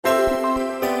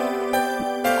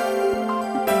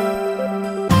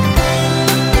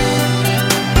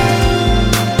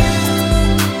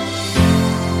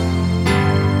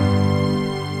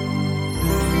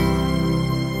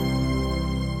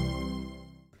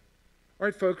All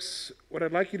right, folks, what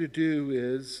I'd like you to do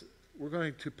is we're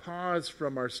going to pause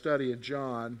from our study in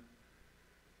John,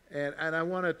 and I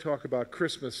want to talk about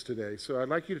Christmas today. So I'd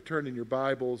like you to turn in your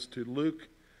Bibles to Luke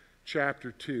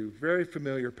chapter 2. Very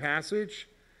familiar passage.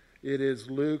 It is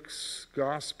Luke's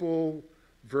gospel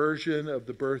version of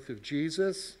the birth of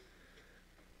Jesus.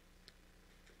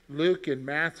 Luke and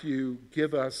Matthew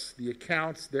give us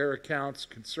their accounts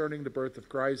concerning the birth of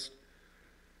Christ.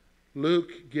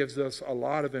 Luke gives us a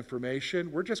lot of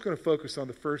information. We're just going to focus on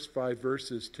the first 5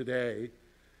 verses today.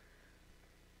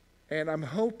 And I'm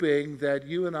hoping that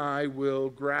you and I will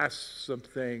grasp some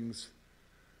things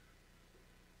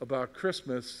about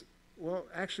Christmas. Well,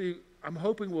 actually, I'm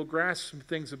hoping we'll grasp some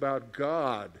things about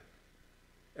God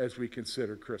as we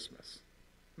consider Christmas.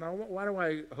 Now, why do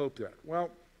I hope that? Well,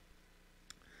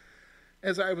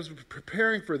 as I was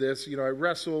preparing for this, I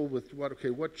wrestle with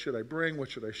what should I bring? What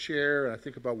should I share? And I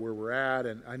think about where we're at.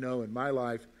 And I know in my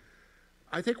life,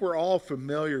 I think we're all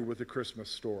familiar with the Christmas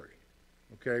story.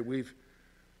 Okay,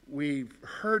 we've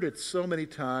heard it so many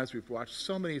times. We've watched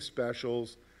so many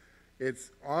specials.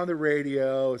 It's on the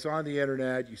radio. It's on the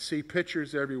internet. You see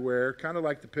pictures everywhere, kind of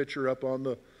like the picture up on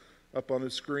the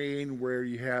screen where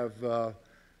you have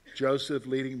Joseph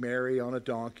leading Mary on a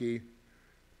donkey.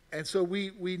 And so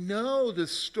we know the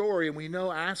story, and we know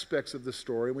aspects of the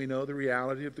story. We know the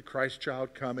reality of the Christ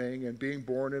child coming and being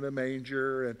born in a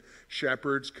manger and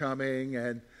shepherds coming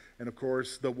and of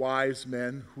course the wise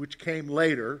men, which came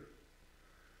later.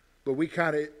 But we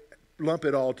kind of lump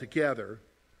it all together.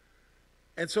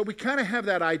 And so we kind of have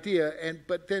that idea.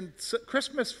 But then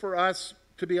Christmas for us,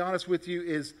 to be honest with you,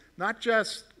 is not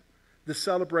just the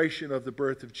celebration of the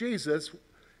birth of Jesus.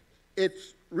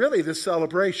 It's really the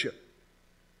celebration.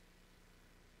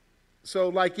 So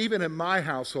like even in my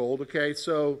household,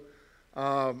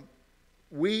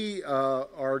 we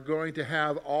are going to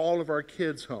have all of our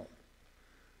kids home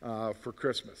for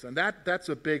Christmas. And that's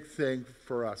a big thing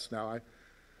for us now.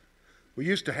 We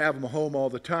used to have them home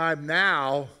all the time.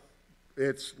 Now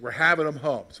we're having them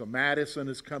home. So Madison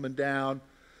is coming down.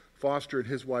 Foster and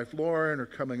his wife Lauren are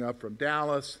coming up from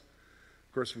Dallas.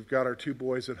 Of course, we've got our 2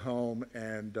 boys at home.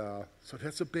 And so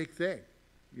that's a big thing.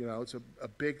 It's a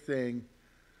big thing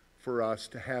for us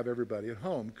to have everybody at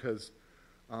home because,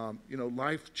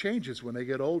 life changes when they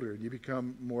get older and you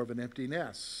become more of an empty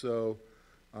nest. So,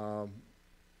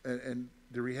 and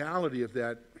the reality of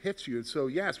that hits you. And so,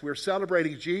 yes, we're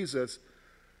celebrating Jesus,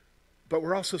 but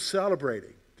we're also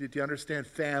celebrating, did you understand,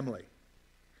 family.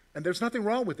 And there's nothing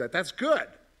wrong with that. That's good.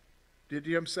 Did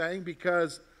you know what I'm saying?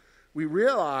 Because we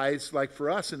realize, like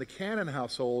for us in the Cannon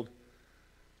household,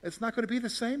 it's not going to be the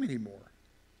same anymore.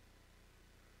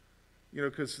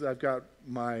 Because I've got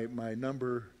my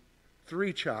number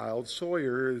 3 child,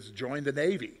 Sawyer, has joined the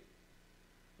Navy.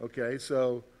 Okay,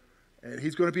 so, and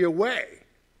he's going to be away.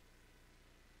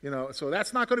 So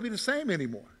that's not going to be the same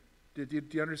anymore. Do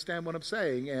you understand what I'm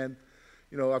saying? And,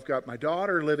 I've got my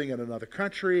daughter living in another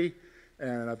country,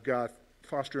 and I've got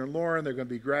Foster and Lauren. They're going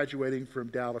to be graduating from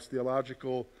Dallas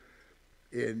Theological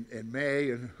in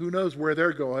May, and who knows where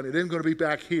they're going. It isn't going to be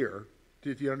back here.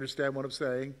 Do you understand what I'm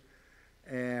saying?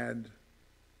 And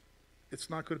it's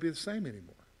not going to be the same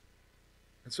anymore.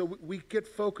 And so we get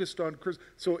focused on Christmas.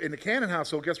 So in the Cannon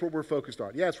household, guess what we're focused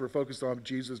on? Yes, we're focused on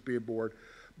Jesus being born,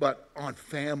 but on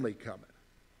family coming.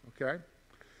 Okay?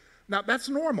 Now, that's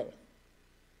normal.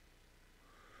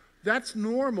 That's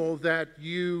normal that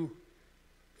you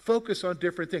focus on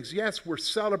different things. Yes, we're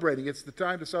celebrating. It's the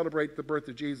time to celebrate the birth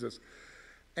of Jesus.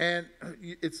 And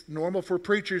it's normal for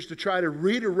preachers to try to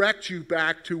redirect you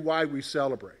back to why we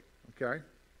celebrate. Okay?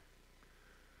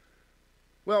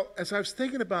 Well, as I was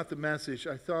thinking about the message,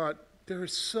 I thought there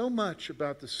is so much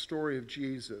about the story of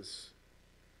Jesus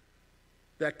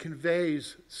that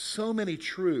conveys so many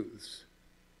truths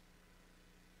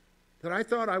that I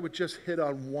thought I would just hit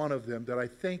on one of them that I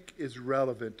think is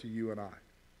relevant to you and I.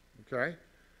 Okay?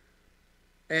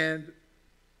 And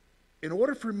in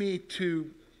order for me to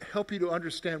help you to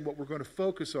understand what we're going to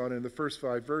focus on in the first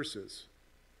 5 verses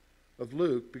of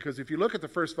Luke, because if you look at the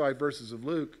first 5 verses of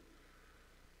Luke,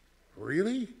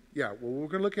 really? Yeah, well, we're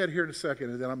going to look at it here in a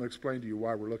second, and then I'm going to explain to you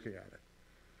why we're looking at it.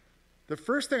 The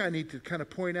first thing I need to kind of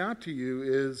point out to you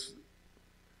is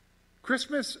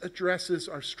Christmas addresses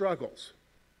our struggles.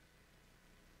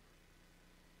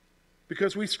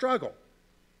 Because we struggle.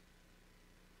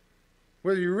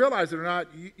 Whether you realize it or not,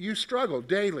 you struggle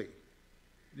daily.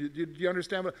 Do you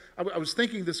understand? I was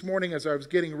thinking this morning as I was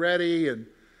getting ready and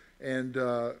in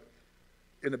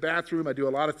the bathroom. I do a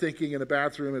lot of thinking in the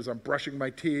bathroom as I'm brushing my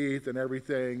teeth and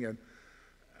everything. And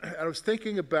I was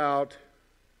thinking about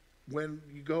when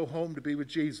you go home to be with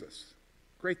Jesus.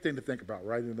 Great thing to think about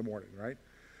right in the morning, right?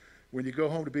 When you go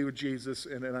home to be with Jesus,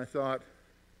 and I thought,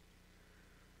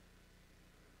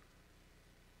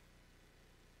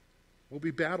 we'll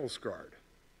be battle scarred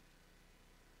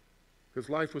because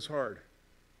life was hard.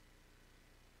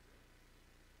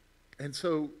 And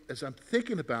so as I'm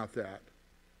thinking about that,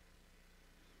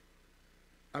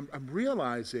 I'm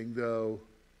realizing, though,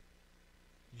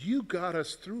 you got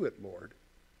us through it, Lord.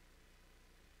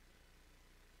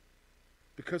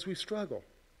 Because we struggle.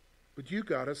 But you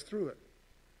got us through it.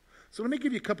 So let me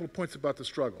give you a couple of points about the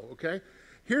struggle, okay?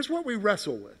 Here's what we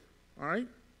wrestle with, all right?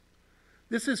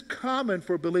 This is common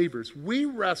for believers. We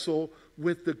wrestle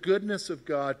with the goodness of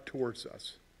God towards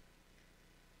us.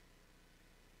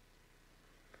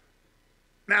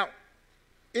 Now,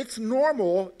 it's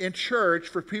normal in church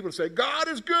for people to say, God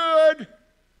is good.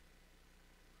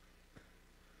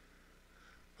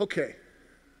 Okay.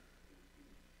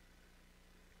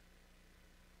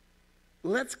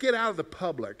 Let's get out of the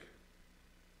public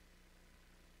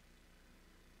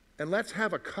and let's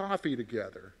have a coffee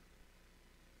together.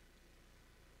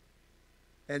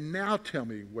 And now tell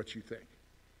me what you think.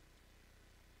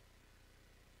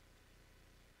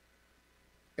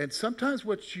 And sometimes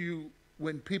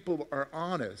when people are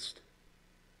honest,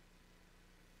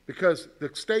 because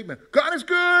the statement, God is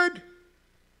good,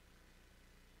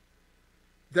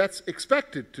 that's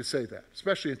expected to say that,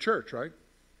 especially in church, right?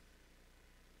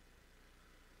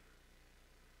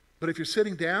 But if you're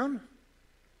sitting down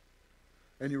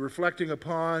and you're reflecting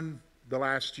upon the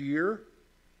last year,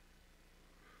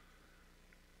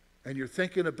 and you're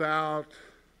thinking about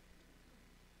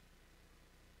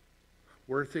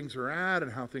where things are at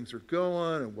and how things are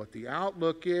going and what the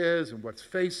outlook is and what's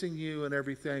facing you and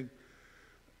everything,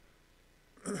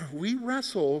 we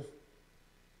wrestle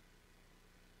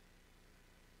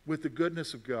with the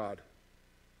goodness of God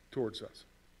towards us.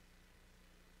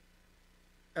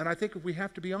 And I think we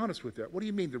have to be honest with that. What do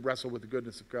you mean to wrestle with the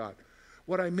goodness of God?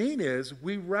 What I mean is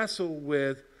we wrestle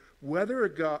with whether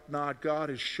or not God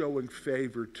is showing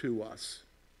favor to us.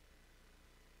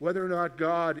 Whether or not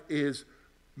God is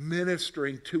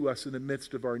ministering to us in the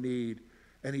midst of our need,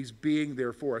 and he's being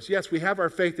there for us. Yes, we have our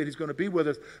faith that he's going to be with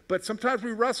us, but sometimes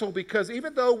we wrestle because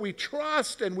even though we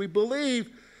trust and we believe,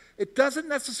 it doesn't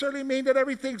necessarily mean that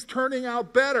everything's turning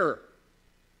out better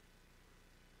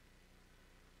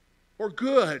or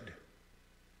good.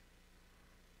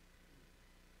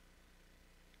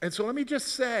 And so let me just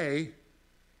say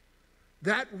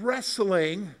that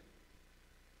wrestling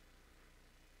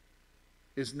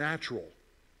is natural.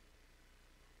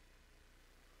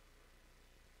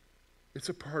 It's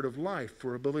a part of life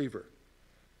for a believer.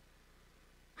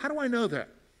 How do I know that?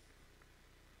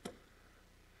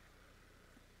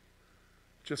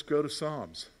 Just go to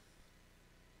Psalms.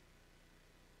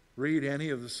 Read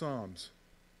any of the Psalms.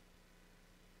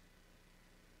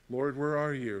 Lord, where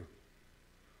are you?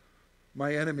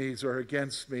 My enemies are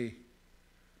against me.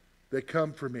 They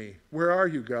come for me. Where are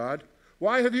you, God?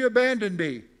 Why have you abandoned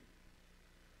me?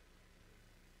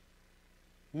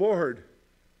 Lord,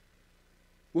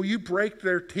 will you break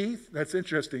their teeth? That's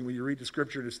interesting when you read the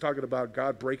scripture and it's talking about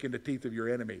God breaking the teeth of your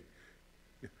enemy.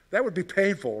 That would be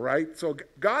painful, right? So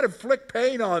God inflict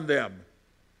pain on them.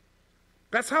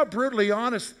 That's how brutally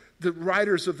honest the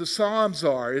writers of the Psalms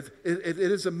are. It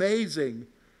is amazing.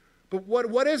 But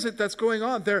what is it that's going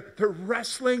on? They're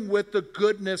wrestling with the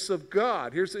goodness of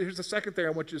God. Here's the second thing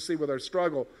I want you to see with our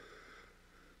struggle.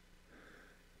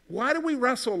 Why do we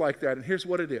wrestle like that? And here's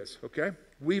what it is, okay?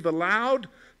 We've allowed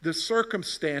the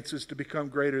circumstances to become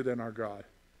greater than our God.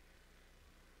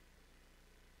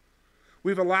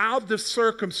 We've allowed the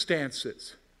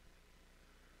circumstances.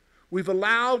 We've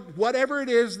allowed whatever it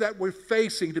is that we're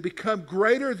facing to become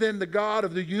greater than the God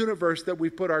of the universe that we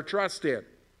put our trust in.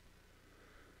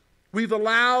 We've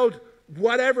allowed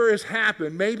whatever has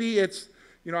happened. Maybe it's,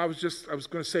 I was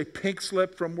going to say pink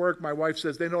slip from work. My wife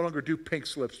says they no longer do pink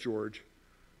slips, George.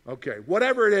 Okay,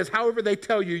 whatever it is, however they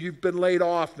tell you, you've been laid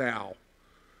off now.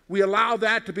 We allow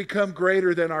that to become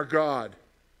greater than our God.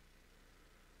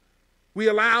 We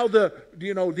allow the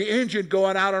engine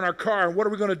going out on our car, and what are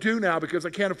we going to do now because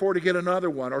I can't afford to get another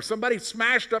one? Or somebody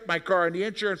smashed up my car and the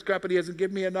insurance company hasn't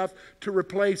given me enough to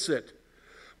replace it.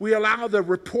 We allow the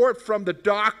report from the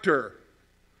doctor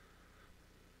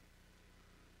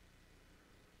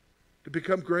to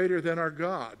become greater than our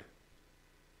God.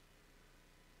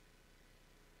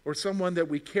 Or someone that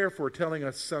we care for telling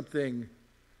us something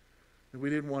that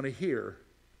we didn't want to hear.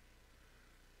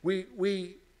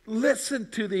 We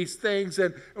listen to these things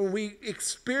and we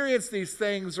experience these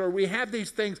things, or we have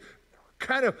these things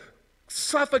kind of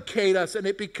suffocate us, and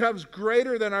it becomes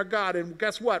greater than our God. And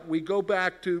guess what? We go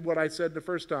back to what I said the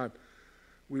first time.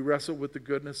 we wrestle with the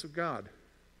goodness of God.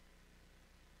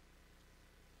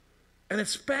 And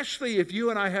especially if you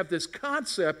and I have this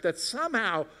concept that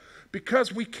somehow,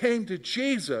 because we came to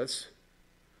Jesus,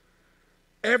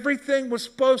 everything was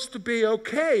supposed to be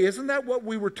okay. Isn't that what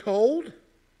we were told?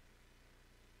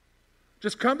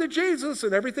 Just come to Jesus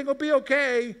and everything will be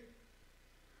okay.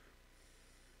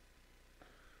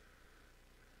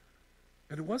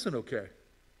 And it wasn't okay.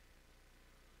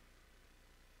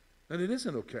 And it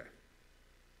isn't okay.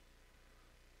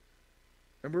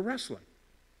 And we're wrestling.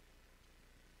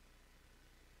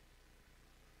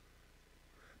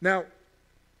 Now,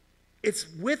 it's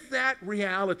with that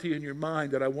reality in your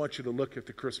mind that I want you to look at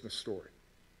the Christmas story.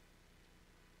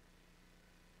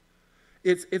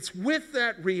 It's with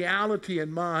that reality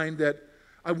in mind that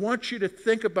I want you to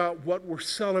think about what we're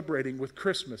celebrating with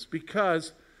Christmas,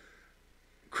 because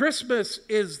Christmas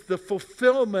is the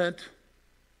fulfillment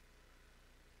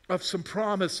of some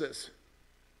promises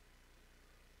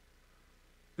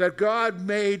that God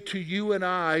made to you and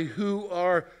I who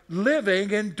are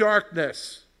living in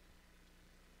darkness.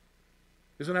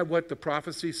 Isn't that what the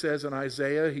prophecy says in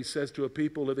Isaiah? He says to a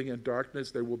people living in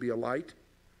darkness, there will be a light.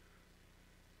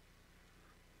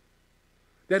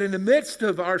 That in the midst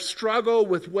of our struggle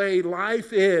with the way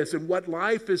life is and what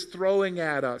life is throwing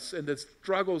at us and the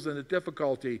struggles and the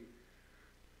difficulty,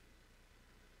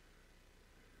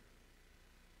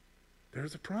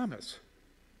 there's a promise.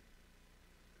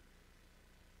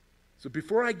 So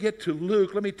before I get to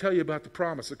Luke, let me tell you about the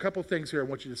promise. A couple things here I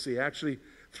want you to see. Actually,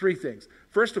 3 things.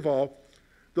 First of all,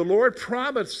 the Lord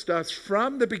promised us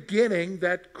from the beginning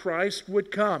that Christ would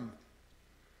come.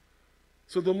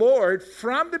 So the Lord,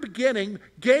 from the beginning,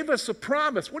 gave us a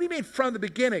promise. What do you mean from the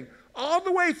beginning? All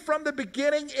the way from the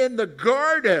beginning in the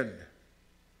garden.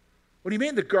 What do you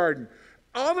mean the garden?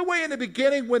 All the way in the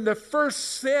beginning when the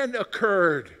first sin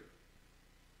occurred.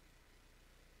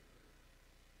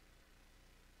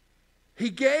 He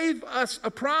gave us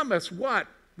a promise. What?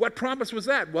 What promise was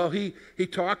that? Well, he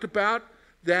talked about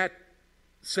that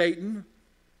Satan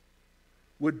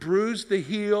would bruise the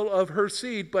heel of her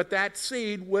seed, but that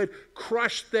seed would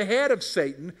crush the head of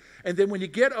Satan. And then when you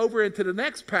get over into the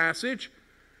next passage,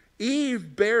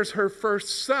 Eve bears her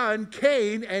first son,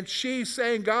 Cain, and she's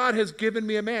saying, God has given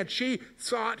me a man. She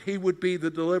thought he would be the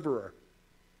deliverer.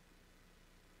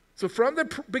 So from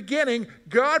the beginning,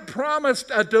 God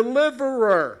promised a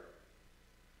deliverer.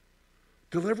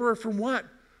 Deliverer from what?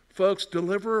 Folks,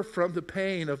 deliverer from the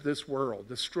pain of this world,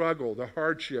 the struggle, the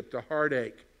hardship, the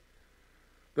heartache,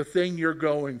 the thing you're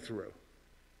going through.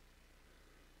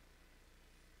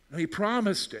 And he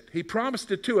promised it. He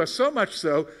promised it to us, so much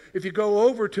so, if you go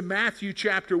over to Matthew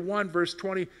chapter 1, verse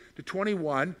 20 to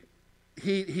 21,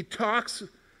 he talks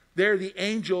there, the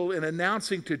angel, in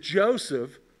announcing to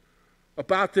Joseph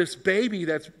about this baby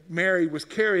that Mary was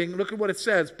carrying. Look at what it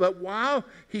says. But while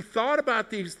he thought about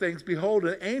these things, behold,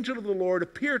 an angel of the Lord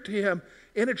appeared to him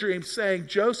in a dream, saying,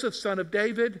 Joseph, son of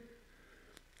David,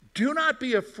 do not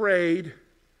be afraid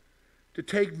to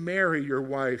take Mary, your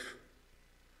wife,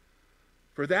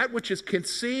 for that which is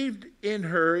conceived in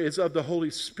her is of the Holy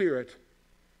Spirit.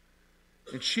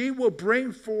 And she will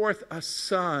bring forth a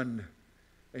son,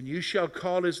 and you shall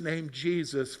call his name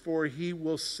Jesus, for he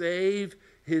will save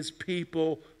his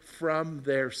people from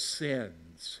their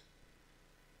sins.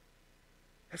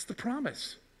 That's the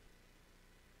promise.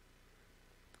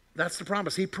 That's the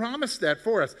promise. He promised that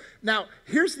for us. Now,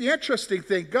 here's the interesting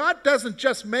thing. God doesn't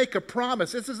just make a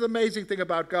promise. This is the amazing thing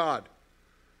about God.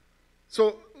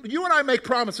 So, you and I make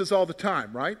promises all the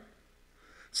time, right?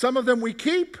 Some of them we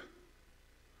keep.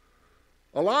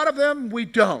 A lot of them we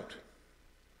don't.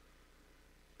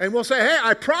 And we'll say, hey,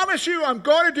 I promise you I'm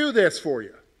going to do this for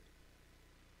you.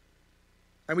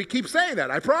 And we keep saying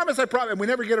that. I promise, and we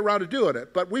never get around to doing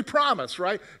it. But we promise,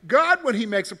 right? God, when he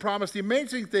makes a promise, the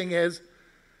amazing thing is,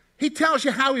 he tells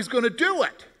you how he's going to do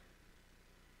it.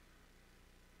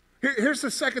 Here's the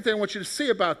second thing I want you to see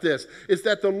about this, is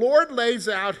that the Lord lays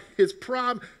out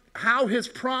how his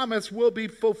promise will be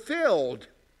fulfilled.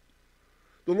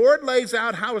 The Lord lays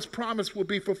out how his promise will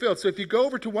be fulfilled. So if you go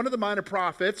over to one of the minor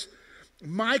prophets,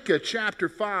 Micah chapter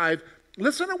 5,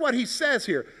 listen to what he says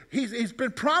here. He's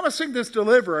been promising this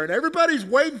deliverer, and everybody's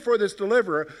waiting for this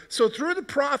deliverer. So through the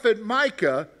prophet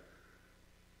Micah,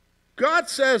 God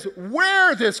says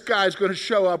where this guy's going to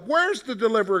show up. Where's the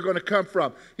deliverer going to come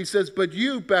from? He says, but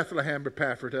you, Bethlehem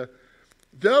Ephrathah,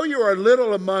 though you are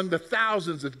little among the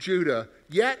thousands of Judah,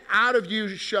 yet out of you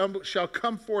shall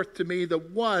come forth to me the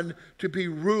one to be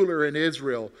ruler in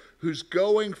Israel, whose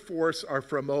going forths are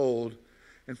from old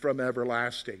and from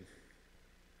everlasting.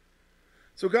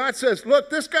 So God says, look,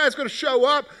 this guy's going to show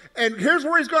up, and here's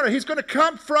where he's going to. He's going to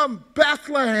come from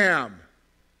Bethlehem.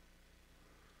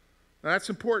 Now, that's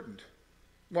important.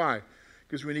 Why?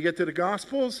 Because when you get to the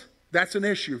Gospels, that's an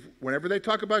issue. Whenever they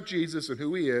talk about Jesus and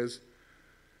who he is,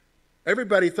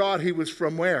 everybody thought he was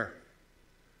from where?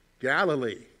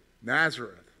 Galilee,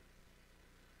 Nazareth.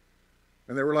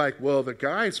 And they were like, well, the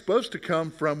guy's supposed to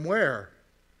come from where?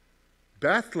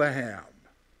 Bethlehem.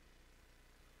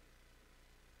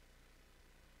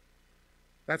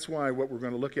 That's why what we're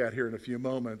going to look at here in a few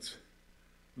moments,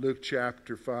 Luke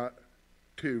chapter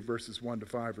 2, verses 1 to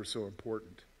 5 are so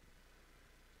important.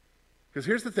 Because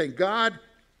here's the thing, God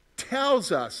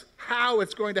tells us how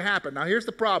it's going to happen. Now here's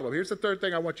the problem. Here's the third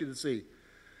thing I want you to see.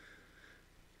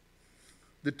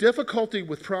 The difficulty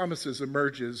with promises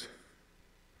emerges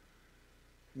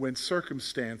when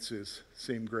circumstances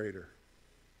seem greater.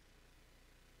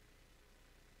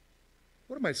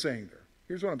 What am I saying there?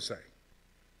 Here's what I'm saying.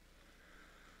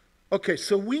 Okay,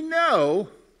 so we know,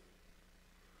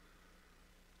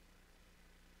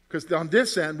 because on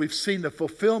this end we've seen the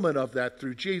fulfillment of that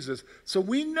through Jesus, so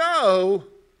we know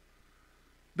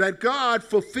that God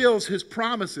fulfills his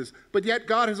promises, but yet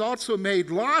God has also made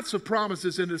lots of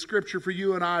promises in the Scripture for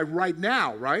you and I right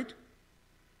now, right?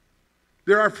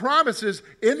 There are promises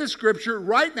in the Scripture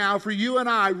right now for you and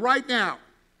I right now.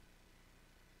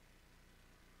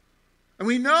 And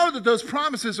we know that those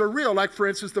promises are real, like, for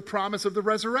instance, the promise of the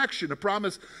resurrection, a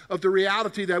promise of the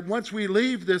reality that once we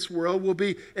leave this world, we'll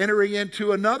be entering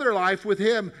into another life with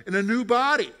him in a new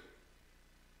body.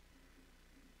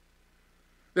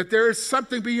 That there is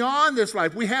something beyond this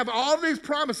life. We have all these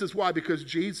promises. Why? Because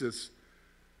Jesus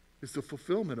is the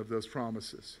fulfillment of those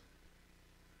promises.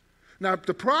 Now,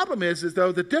 the problem is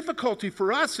though, the difficulty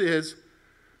for us is,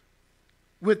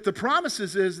 with the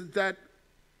promises is that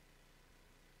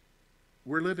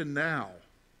we're living now.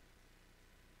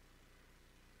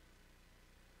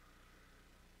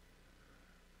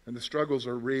 And the struggles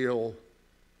are real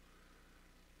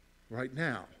right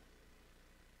now.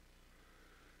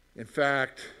 In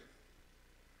fact,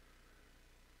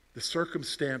 the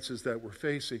circumstances that we're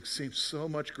facing seem so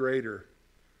much greater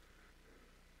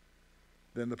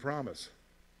than the promise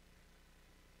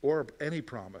or any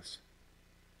promise.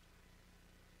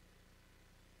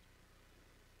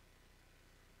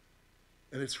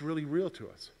 And it's really real to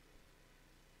us.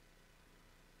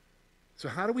 So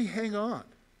how do we hang on?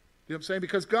 You know what I'm saying?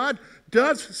 Because God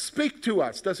does speak to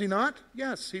us, does he not?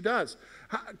 Yes, he does.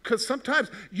 Because sometimes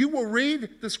you will read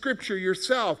the Scripture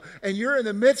yourself, and you're in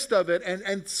the midst of it,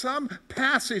 and some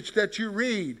passage that you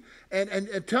read,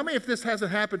 and tell me if this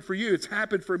hasn't happened for you. It's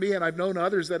happened for me, and I've known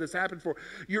others that it's happened for.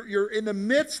 You're in the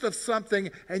midst of something,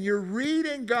 and you're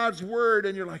reading God's Word,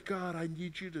 and you're like, God, I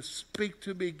need you to speak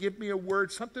to me. Give me a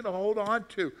word, something to hold on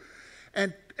to.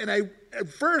 And a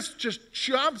verse just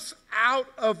jumps out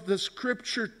of the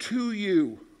Scripture to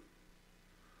you.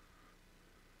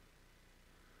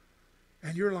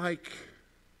 And you're like,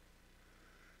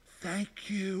 thank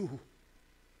you.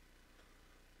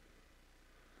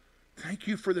 Thank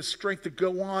you for the strength to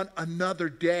go on another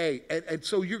day. And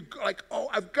so you're like, oh,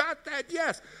 I've got that,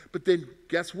 yes. But then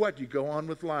guess what? You go on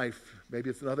with life.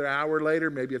 Maybe it's another hour later,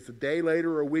 maybe it's a day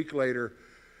later or a week later,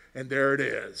 and there it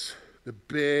is. The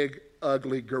big,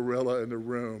 ugly gorilla in the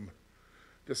room.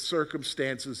 The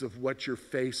circumstances of what you're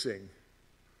facing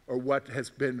or what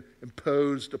has been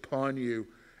imposed upon you.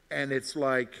 And it's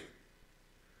like,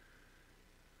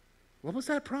 what was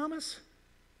that promise?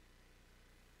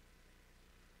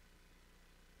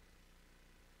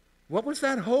 What was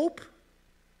that hope?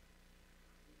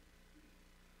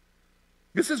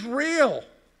 This is real.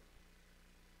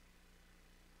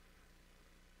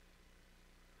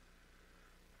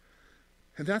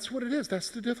 And that's what it is. That's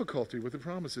the difficulty with the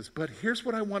promises. But here's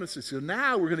what I want us to see. So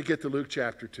now we're going to get to Luke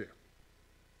chapter 2.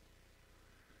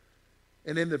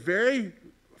 And in the very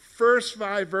first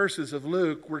 5 verses of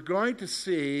Luke, we're going to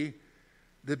see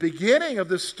the beginning of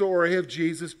the story of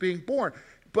Jesus being born.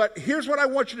 But here's what I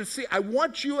want you to see. I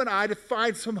want you and I to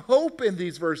find some hope in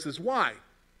these verses. Why?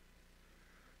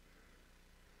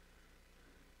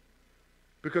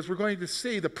 Because we're going to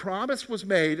see the promise was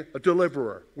made, a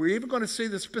deliverer. We're even going to see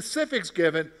the specifics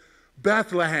given,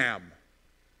 Bethlehem.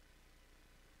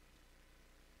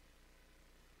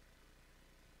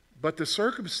 But the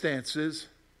circumstances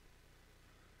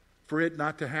for it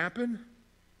not to happen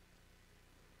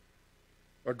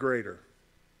are greater.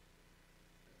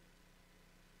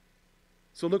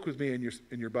 So look with me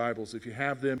in your Bibles. If you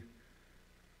have them,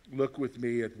 look with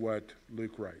me at what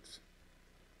Luke writes.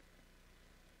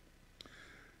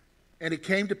 And it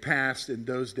came to pass in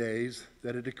those days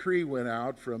that a decree went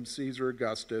out from Caesar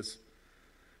Augustus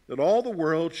that all the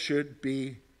world should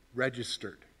be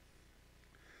registered.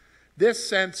 This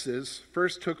census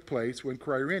first took place when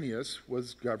Quirinius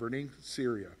was governing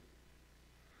Syria.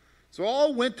 So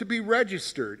all went to be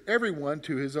registered, everyone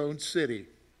to his own city.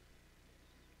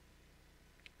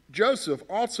 Joseph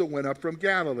also went up from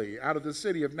Galilee, out of the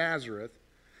city of Nazareth,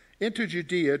 into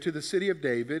Judea to the city of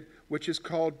David, which is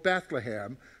called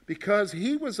Bethlehem, because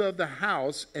he was of the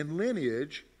house and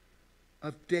lineage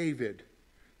of David,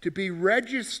 to be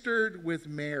registered with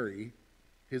Mary,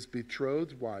 his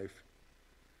betrothed wife,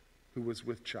 who was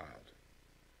with child.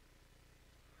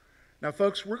 Now,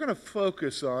 folks, we're going to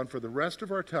focus on, for the rest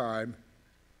of our time,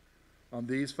 on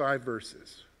these 5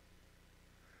 verses.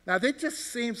 Now, that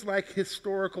just seems like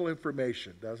historical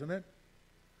information, doesn't it?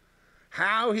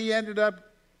 How he ended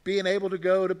up being able to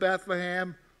go to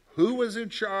Bethlehem, who was in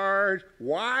charge,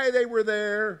 why they were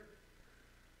there,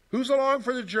 who's along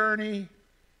for the journey.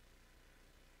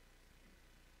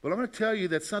 But I'm going to tell you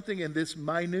that something in this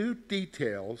minute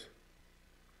details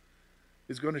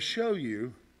is going to show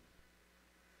you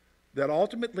that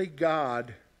ultimately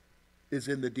God is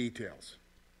in the details.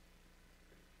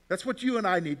 That's what you and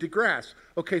I need to grasp.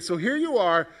 Okay, so here you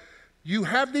are. You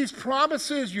have these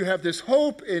promises. You have this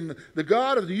hope in the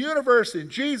God of the universe, in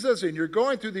Jesus, and you're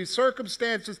going through these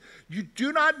circumstances. You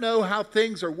do not know how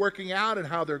things are working out and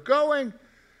how they're going.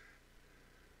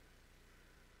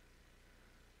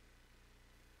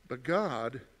 But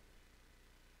God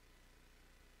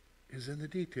is in the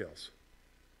details.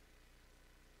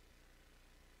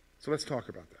 So let's talk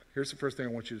about that. Here's the first thing I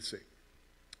want you to see.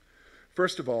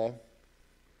 First of all,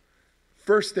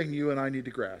 first thing you and I need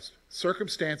to grasp,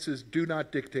 circumstances do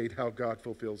not dictate how God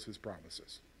fulfills his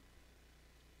promises.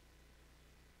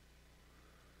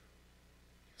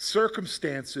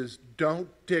 Circumstances don't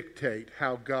dictate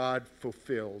how God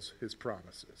fulfills his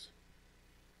promises.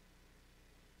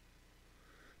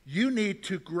 You need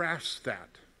to grasp that.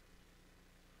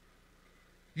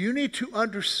 You need to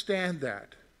understand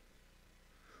that.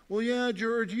 Well, yeah,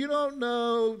 George, you don't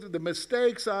know the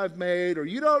mistakes I've made, or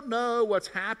you don't know what's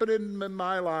happening in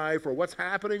my life, or what's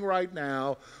happening right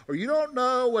now, or you don't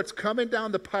know what's coming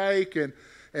down the pike, and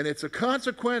it's a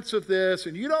consequence of this,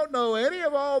 and you don't know any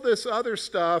of all this other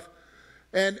stuff,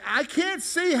 and I can't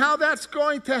see how that's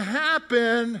going to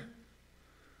happen.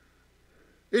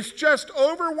 It's just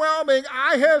overwhelming.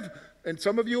 And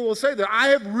some of you will say that I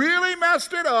have really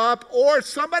messed it up, or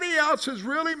somebody else has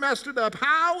really messed it up.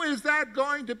 How is that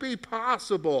going to be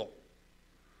possible?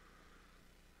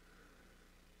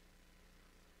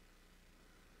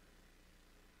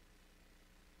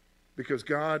 Because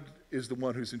God is the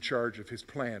one who's in charge of his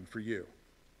plan for you.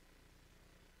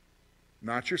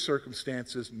 Not your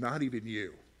circumstances, not even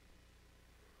you.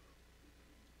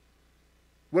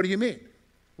 What do you mean?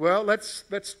 Well, let's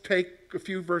take a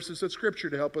few verses of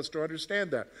Scripture to help us to understand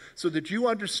that. So that you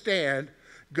understand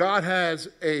God has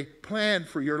a plan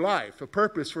for your life, a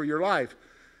purpose for your life,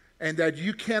 and that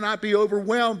you cannot be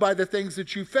overwhelmed by the things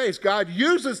that you face. God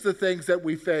uses the things that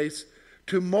we face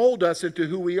to mold us into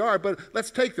who we are. But let's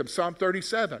take them. Psalm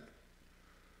 37.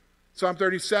 Psalm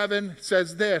 37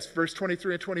 says this, verse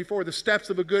 23 and 24, the steps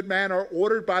of a good man are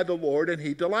ordered by the Lord, and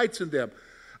he delights in them.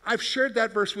 I've shared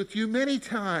that verse with you many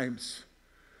times.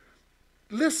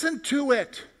 Listen to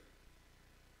it.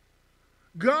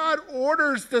 God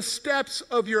orders the steps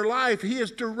of your life. He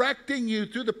is directing you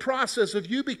through the process of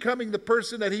you becoming the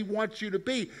person that he wants you to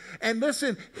be. And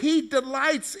listen, he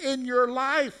delights in your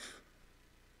life.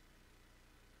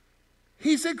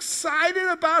 He's excited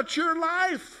about your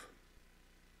life.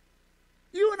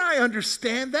 You and I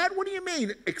understand that. What do you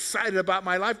mean, excited about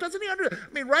my life? Doesn't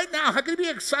he right now, how can he be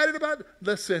excited about?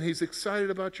 Listen, he's excited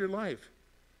about your life.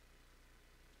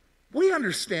 We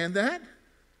understand that.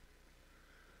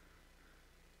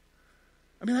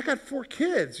 I got 4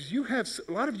 kids.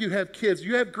 A lot of you have kids.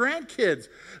 You have grandkids.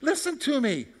 Listen to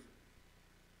me.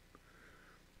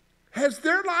 Has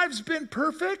their lives been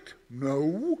perfect?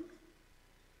 No.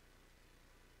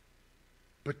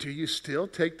 But do you still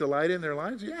take delight in their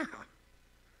lives? Yeah.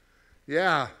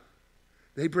 Yeah.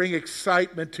 They bring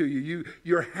excitement to you.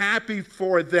 You're happy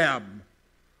for them.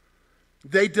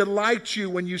 They delight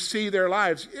you when you see their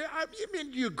lives.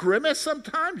 You grimace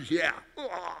sometimes? Yeah.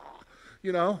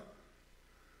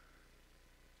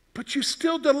 But you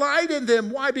still delight in them.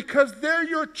 Why? Because they're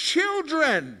your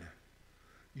children.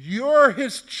 You're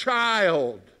his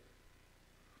child.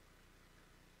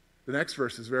 The next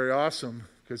verse is very awesome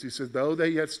because he says, though they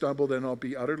yet stumble, then they'll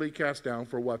be utterly cast down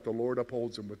for what? The Lord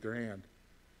upholds them with their hand.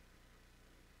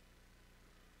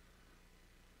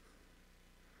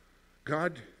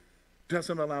 God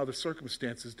doesn't allow the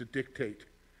circumstances to dictate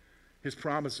His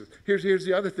promises. Here's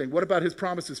the other thing. What about his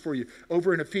promises for you?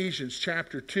 Over in Ephesians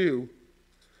chapter 2.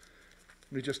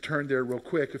 Let me just turn there real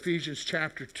quick. Ephesians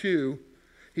chapter 2.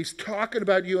 He's talking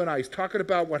about you and I. He's talking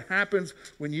about what happens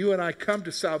when you and I come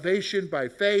to salvation by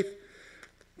faith.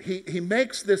 He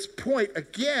makes this point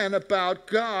again about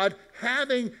God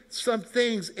having some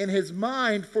things in his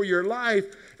mind for your life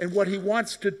and what he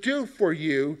wants to do for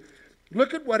you.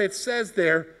 Look at what it says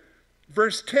there.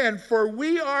 Verse 10, for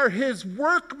we are his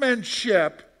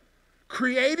workmanship,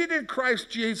 created in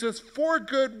Christ Jesus for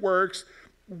good works,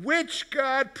 which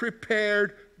God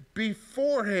prepared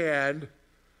beforehand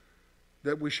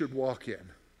that we should walk in.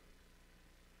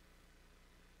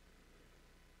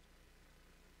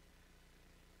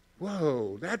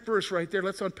 Whoa, that verse right there,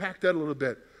 let's unpack that a little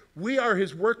bit. We are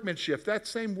his workmanship. That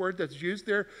same word that's used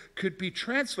there could be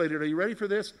translated, are you ready for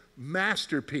this?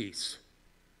 Masterpiece.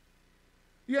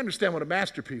 You understand what a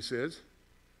masterpiece is.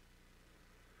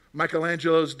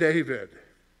 Michelangelo's David.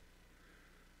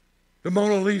 The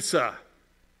Mona Lisa.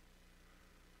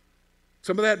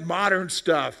 Some of that modern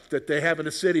stuff that they have in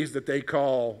the cities that they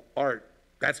call art.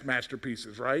 That's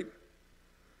masterpieces, right?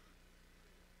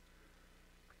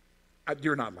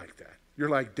 You're not like that. You're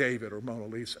like David or Mona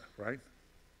Lisa, right?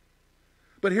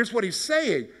 But here's what he's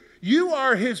saying. You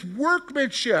are his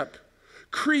workmanship,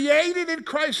 created in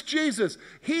Christ Jesus.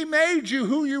 He made you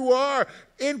who you are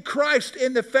in Christ,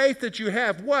 in the faith that you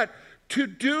have. What? To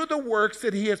do the works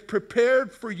that he has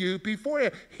prepared for you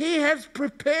beforehand. He has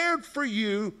prepared for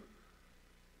you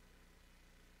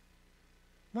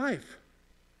life.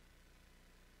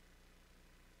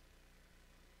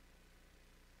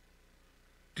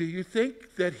 Do you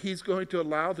think that he's going to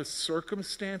allow the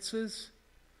circumstances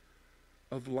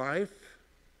of life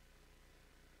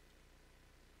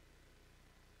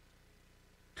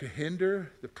to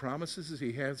hinder the promises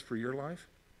he has for your life?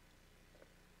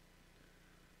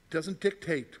 It doesn't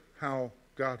dictate how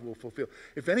God will fulfill.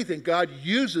 If anything, God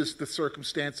uses the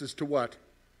circumstances to what?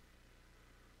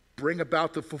 Bring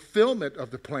about the fulfillment of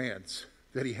the plans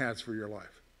that he has for your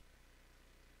life.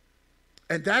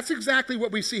 And that's exactly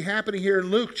what we see happening here in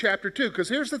Luke chapter 2. Because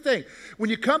here's the thing. When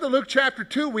you come to Luke chapter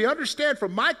 2, we understand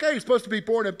from Micah, he's supposed to be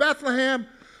born in Bethlehem.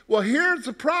 Well, here's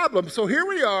the problem. So here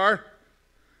we are.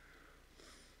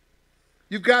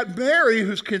 You've got Mary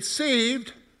who's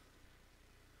conceived.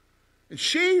 And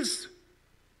she's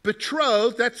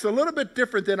betrothed. That's a little bit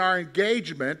different than our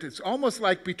engagement. It's almost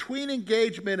like between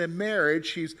engagement and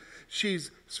marriage.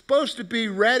 She's supposed to be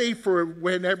ready for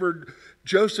whenever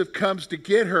Joseph comes to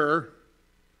get her.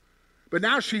 But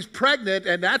now she's pregnant,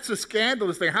 and that's a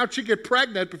scandalous thing. How'd she get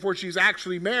pregnant before she's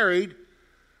actually married?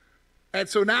 And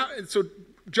so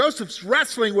Joseph's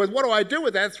wrestling with, what do I do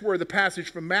with that? That's where the passage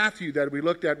from Matthew that we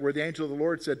looked at where the angel of the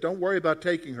Lord said, don't worry about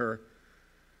taking her.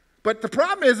 But the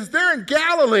problem is they're in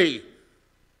Galilee.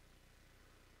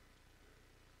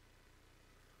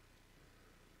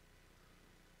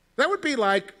 That would be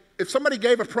like if somebody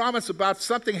gave a promise about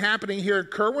something happening here in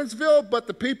Kerwinsville, but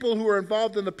the people who are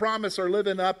involved in the promise are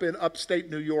living up in upstate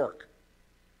New York.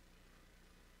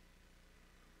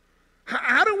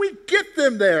 How do we get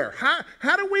them there?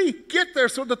 How do we get there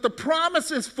so that the promise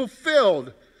is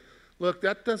fulfilled? Look,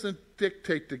 that doesn't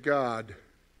dictate to God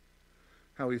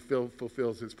how he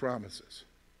fulfills his promises.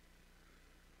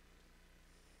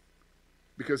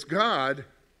 Because God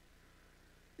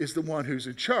is the one who's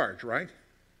in charge, right?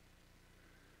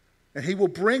 And he will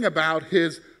bring about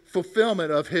his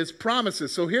fulfillment of his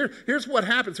promises. So here's what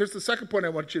happens. Here's the second point I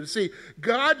want you to see.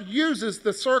 God uses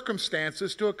the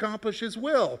circumstances to accomplish his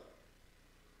will.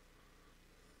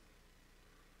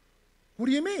 What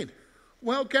do you mean?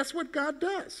 Well, guess what God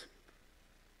does?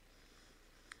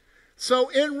 So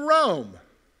in Rome,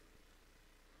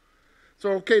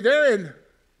 they're in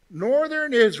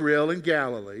northern Israel in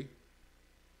Galilee,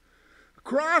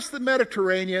 across the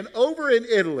Mediterranean, over in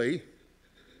Italy,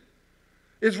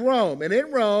 is Rome. And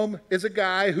in Rome is a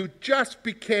guy who just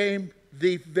became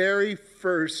the very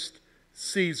first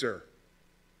Caesar.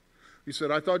 You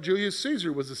said, I thought Julius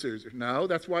Caesar was a Caesar. No,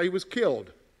 that's why he was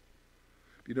killed.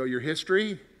 You know your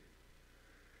history?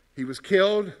 He was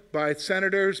killed by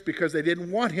senators because they didn't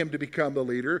want him to become the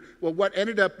leader. Well, what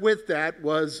ended up with that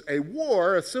was a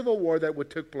war, a civil war that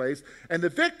took place. And the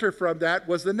victor from that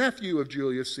was the nephew of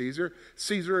Julius Caesar,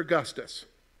 Caesar Augustus.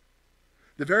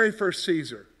 The very first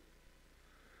Caesar.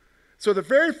 So the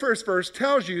very first verse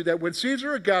tells you that when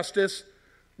Caesar Augustus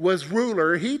was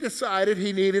ruler, he decided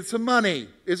he needed some money.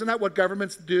 Isn't that what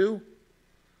governments do?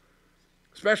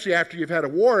 Especially after you've had a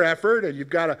war effort and you've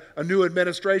got a new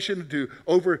administration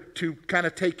to kind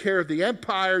of take care of the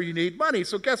empire, you need money.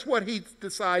 So guess what he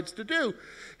decides to do?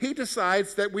 He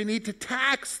decides that we need to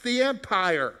tax the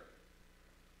empire.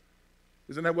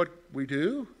 Isn't that what we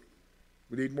do?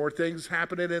 We need more things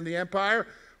happening in the empire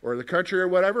or the country or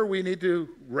whatever. We need to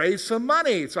raise some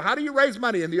money. So how do you raise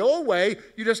money? In the old way,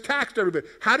 you just taxed everybody.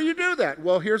 How do you do that?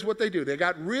 Well, here's what they do. They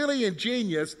got really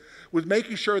ingenious with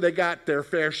making sure they got their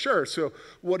fair share. So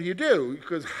what do you do?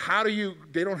 Because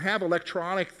they don't have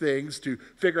electronic things to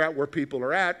figure out where people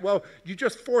are at. Well, you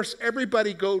just force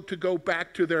everybody to go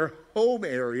back to their home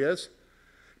areas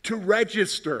to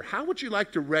register. How would you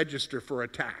like to register for a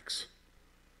tax?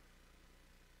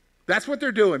 That's what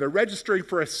they're doing. They're registering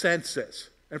for a census.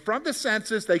 And from the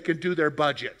census, they can do their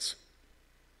budgets.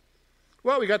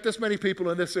 Well, we got this many people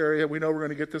in this area. We know we're going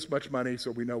to get this much money,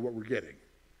 so we know what we're getting.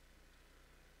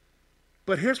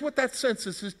 But here's what that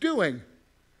census is doing.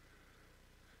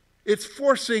 It's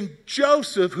forcing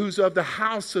Joseph, who's of the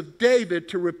house of David,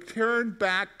 to return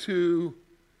back to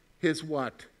his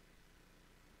what?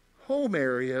 Home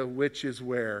area, which is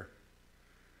where?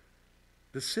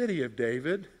 The city of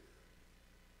David,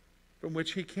 from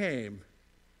which he came.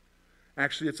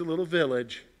 Actually, it's a little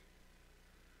village,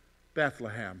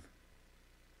 Bethlehem.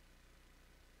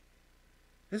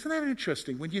 Isn't that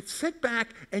interesting? When you sit back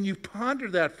and you ponder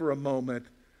that for a moment,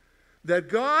 that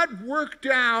God worked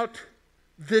out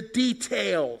the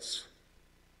details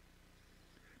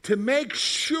to make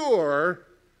sure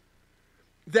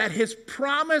that his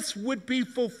promise would be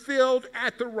fulfilled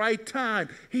at the right time.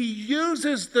 He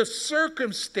uses the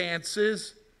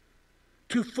circumstances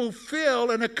to fulfill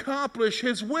and accomplish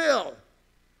his will.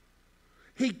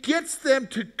 He gets them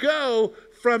to go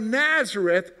from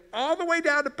Nazareth all the way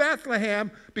down to Bethlehem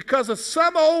because of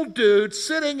some old dude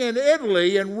sitting in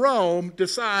Italy and Rome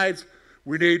decides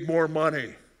we need more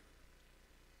money.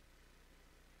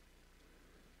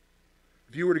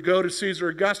 If you were to go to Caesar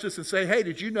Augustus and say, hey,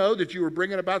 did you know that you were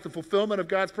bringing about the fulfillment of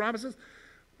God's promises?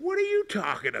 What are you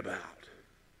talking about?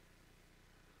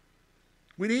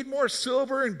 We need more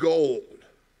silver and gold.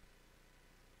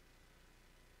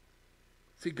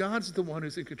 See, God's the one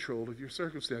who's in control of your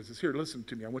circumstances. Here, listen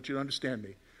to me. I want you to understand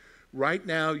me. Right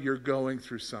now, you're going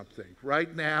through something.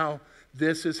 Right now,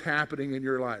 this is happening in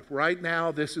your life. Right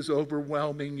now, this is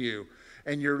overwhelming you.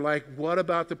 And you're like, what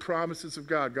about the promises of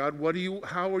God? God,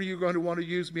 how are you going to want to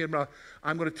use me?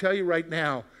 I'm going to tell you right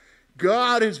now,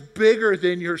 God is bigger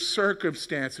than your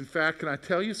circumstance. In fact, can I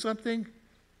tell you something?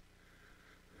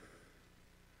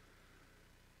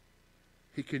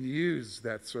 He can use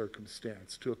that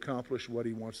circumstance to accomplish what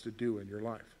he wants to do in your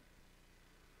life.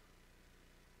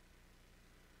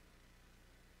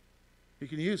 He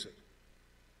can use it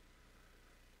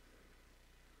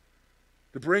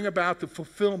to bring about the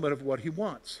fulfillment of what he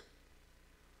wants.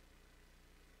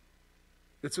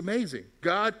 It's amazing.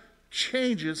 God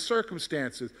changes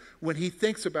circumstances when he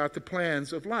thinks about the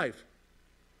plans of life.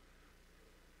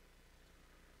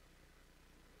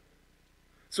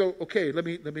 So, okay, let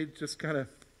me just kind of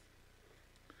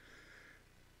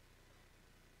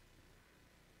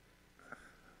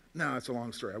no, it's a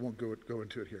long story. I won't go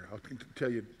into it here. I'll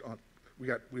tell you.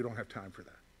 We don't have time for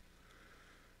that.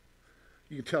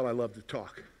 You can tell I love to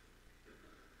talk.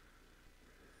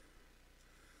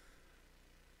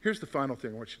 Here's the final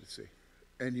thing I want you to see,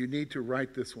 and you need to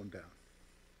write this one down.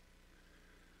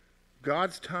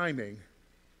 God's timing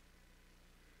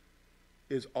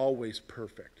is always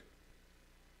perfect.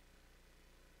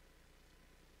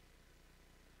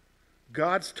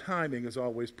 God's timing is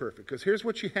always perfect. Because here's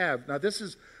what you have. Now, this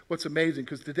is what's amazing.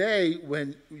 Because today,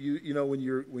 when when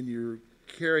you're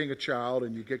carrying a child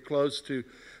and you get close to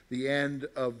the end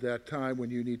of that time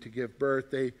when you need to give birth,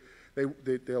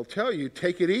 they'll tell you,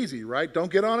 take it easy, right?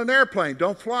 Don't get on an airplane.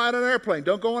 Don't fly on an airplane.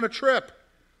 Don't go on a trip.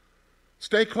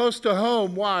 Stay close to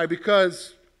home. Why?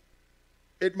 Because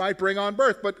it might bring on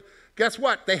birth. But guess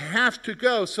what? They have to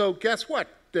go. So guess what?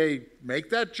 They make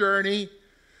that journey.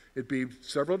 It'd be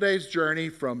several days' journey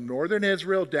from northern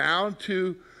Israel down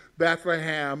to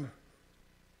Bethlehem.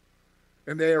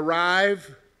 And they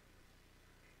arrive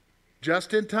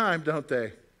just in time, don't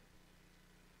they?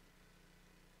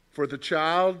 For the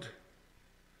child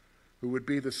who would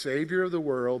be the Savior of the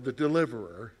world, the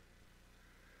deliverer,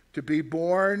 to be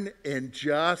born in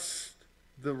just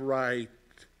the right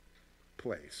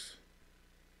place.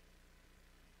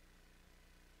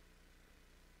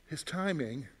 His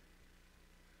timing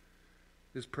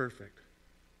is perfect.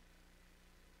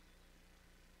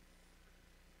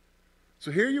 So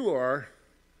here you are,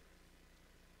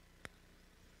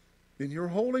 and you're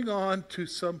holding on to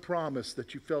some promise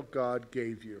that you felt God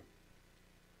gave you.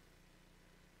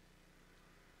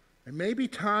 And maybe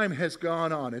time has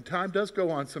gone on, and time does go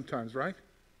on sometimes, right?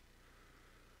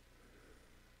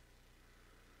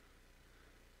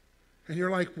 And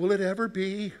you're like, will it ever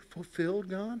be fulfilled,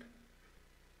 God?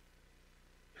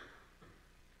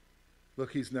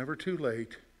 Look, he's never too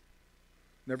late,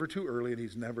 never too early, and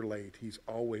he's never late. He's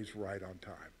always right on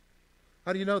time.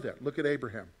 How do you know that? Look at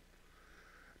Abraham.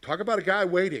 Talk about a guy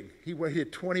waiting. He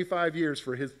waited 25 years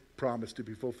for his promise to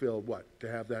be fulfilled. What?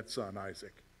 To have that son,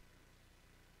 Isaac.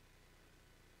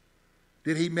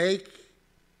 Did he make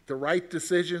the right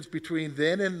decisions between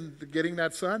then and getting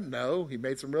that son? No, he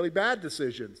made some really bad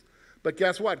decisions. But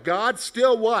guess what? God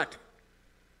still what?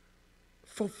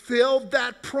 Fulfilled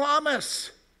that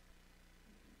promise.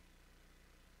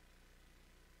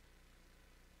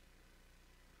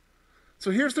 So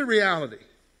here's the reality.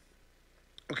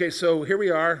 Okay, so here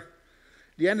we are.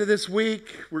 The end of this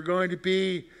week, we're going to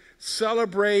be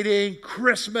celebrating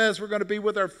Christmas. We're going to be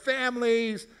with our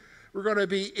families. We're going to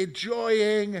be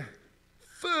enjoying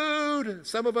food.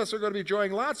 Some of us are going to be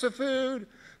enjoying lots of food.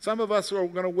 Some of us are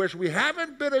going to wish we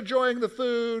haven't been enjoying the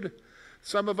food.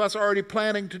 Some of us are already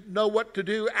planning to know what to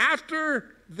do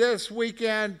after this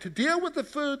weekend to deal with the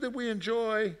food that we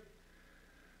enjoy.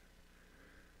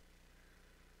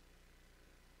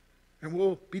 And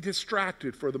we'll be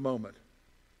distracted for the moment.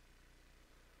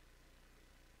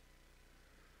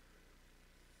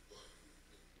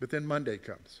 But then Monday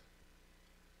comes.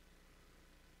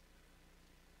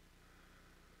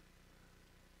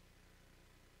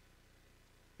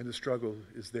 And the struggle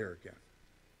is there again.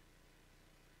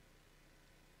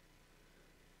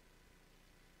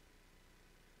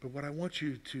 But what I want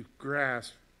you to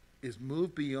grasp is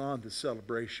move beyond the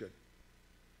celebration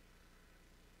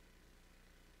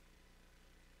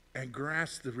and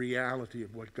grasp the reality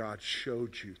of what God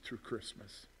showed you through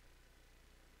Christmas.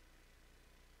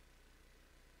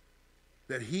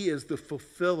 That he is the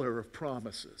fulfiller of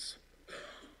promises.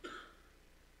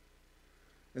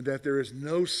 And that there is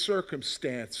no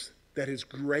circumstance that is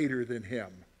greater than him.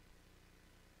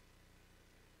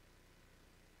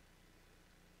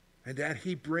 And that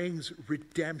he brings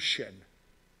redemption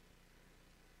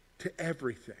to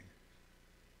everything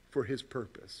for his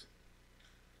purpose.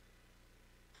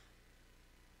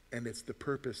 And it's the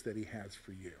purpose that he has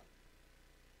for you.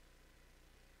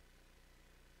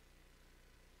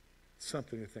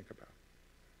 Something to think about.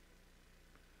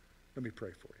 Let me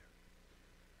pray for you.